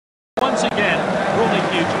once again brought a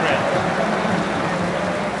huge crowd.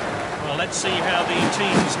 Well, let's see how the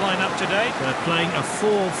teams line up today. They're playing a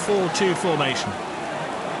 4-4-2 formation.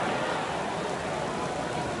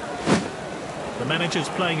 The manager's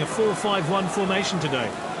playing a 4-5-1 formation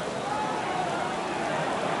today.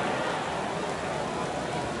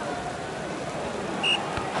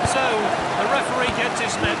 So, the referee gets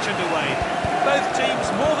his match underway. Both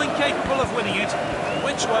teams more than capable of winning it.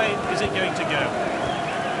 Which way is it going to go?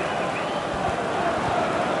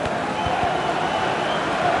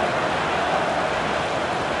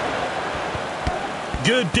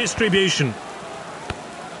 Good distribution.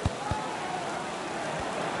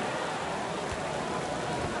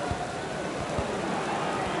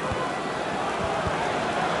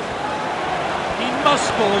 Must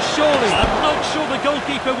score, surely. I'm not sure the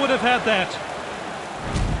goalkeeper would have had that.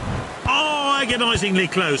 Oh, agonisingly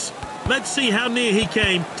close. Let's see how near he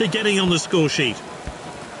came to getting on the score sheet.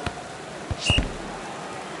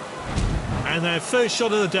 And their first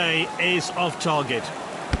shot of the day is off target.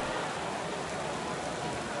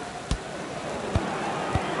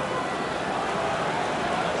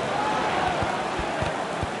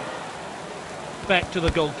 Back to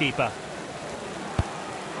the goalkeeper.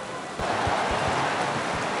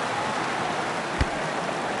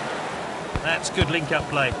 That's good link-up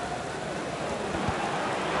play.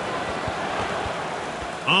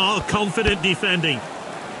 Oh, confident defending.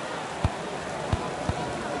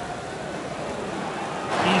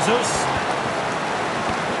 Jesus.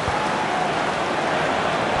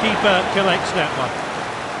 Keeper collects that one.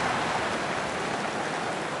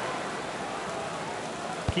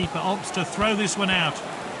 Keeper opts to throw this one out.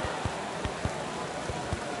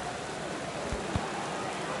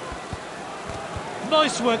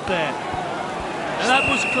 Nice work there. And that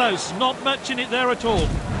was close, not much in it there at all.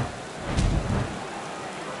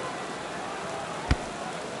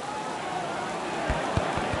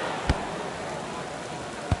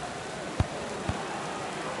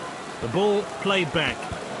 The ball played back.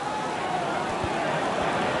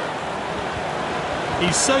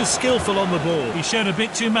 He's so skillful on the ball. He showed a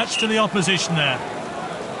bit too much to the opposition there.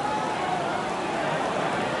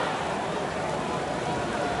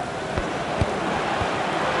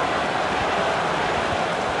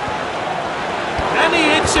 And he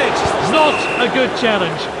hits it! Not a good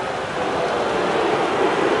challenge.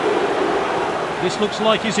 This looks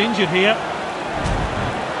like he's injured here.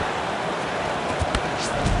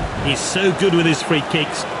 He's so good with his free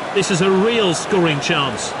kicks. This is a real scoring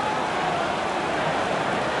chance.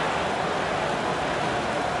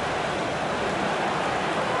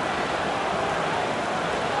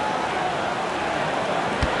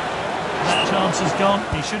 That chance is gone.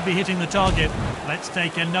 He should be hitting the target. Let's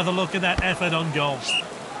take another look at that effort on goal.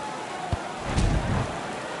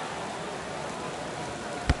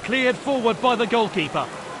 Cleared forward by the goalkeeper.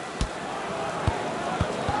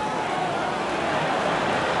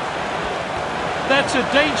 That's a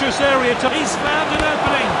dangerous area to... He's found an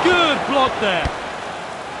opening. Good block there.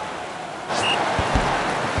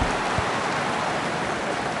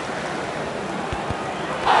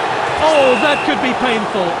 Oh, that could be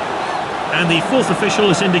painful. And the fourth official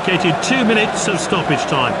has indicated 2 minutes of stoppage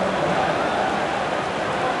time.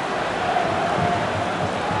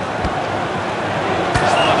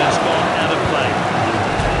 That's gone out of play.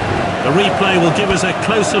 The replay will give us a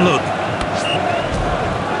closer look.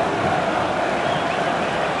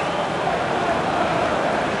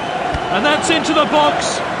 And that's into the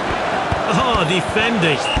box. Oh,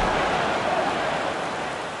 defending.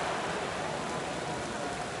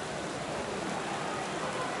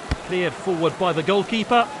 Cleared forward by the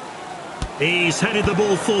goalkeeper. He's headed the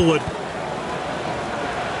ball forward.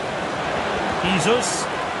 Jesus.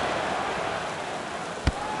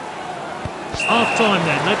 Half-time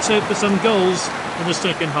then. Let's hope for some goals in the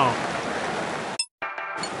second half.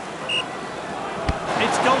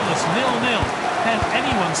 It's goalless, 0-0. Can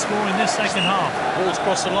anyone score in this second half? Ball's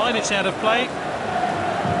crossed the line, it's out of play.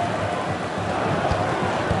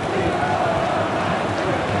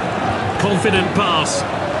 Confident pass.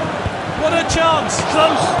 What a chance!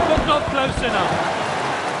 Close, but not close enough.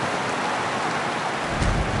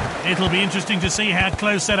 It'll be interesting to see how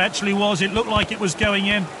close that actually was. It looked like it was going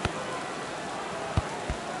in.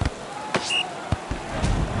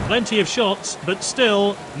 Plenty of shots, but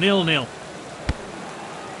still 0-0.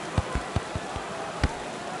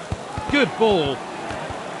 Good ball.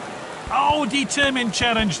 Oh, determined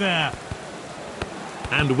challenge there.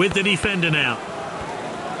 And with the defender now.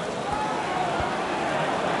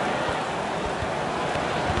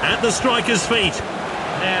 At the striker's feet.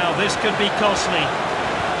 Now, this could be costly.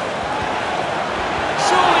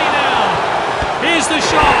 Surely now. Here's the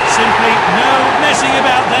shot. simply no messing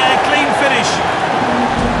about there. Clean finish.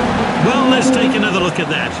 Well, let's take another look at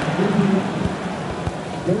that.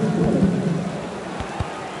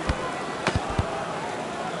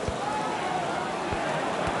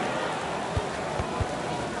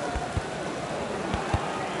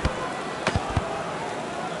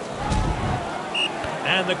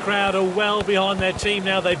 And the crowd are well behind their team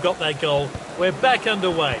now they've got their goal. We're back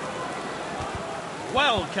underway.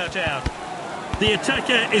 Well cut out. The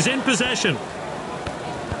attacker is in possession.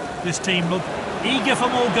 This team look eager for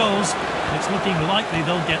more goals. It's looking likely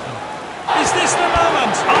they'll get them. Is this the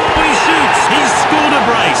moment? Oh, he shoots! He's scored a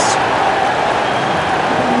brace!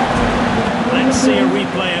 Let's see a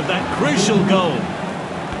replay of that crucial goal.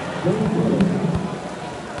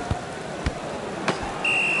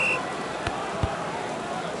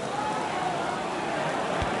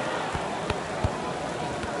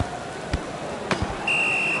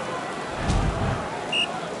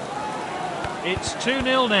 It's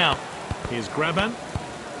 2-0 now. Here's Graban.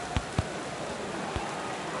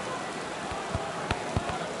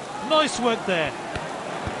 Nice work there.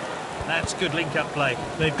 That's good link-up play.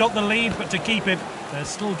 They've got the lead, but to keep it, they're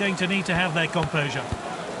still going to need to have their composure.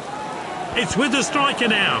 It's with the striker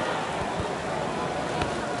now.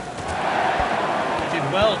 They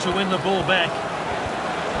did well to win the ball back.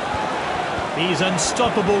 He's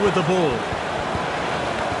unstoppable with the ball.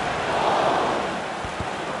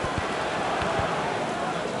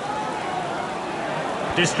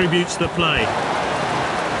 Distributes the play.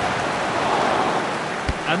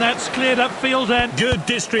 And that's cleared upfield then. Good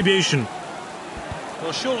distribution.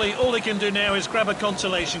 Well, surely all he can do now is grab a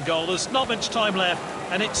consolation goal. There's not much time left,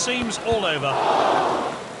 and it seems all over.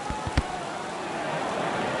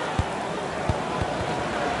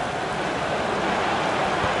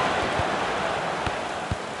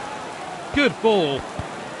 Good ball.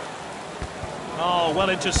 Oh, well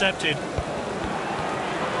intercepted.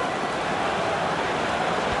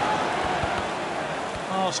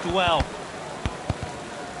 Passed well.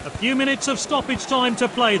 A few minutes of stoppage time to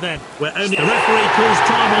play then. The referee calls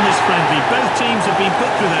time on this friendly. Both teams have been put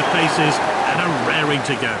through their paces and are raring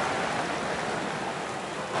to go.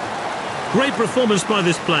 Great performance by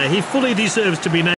this player. He fully deserves to be named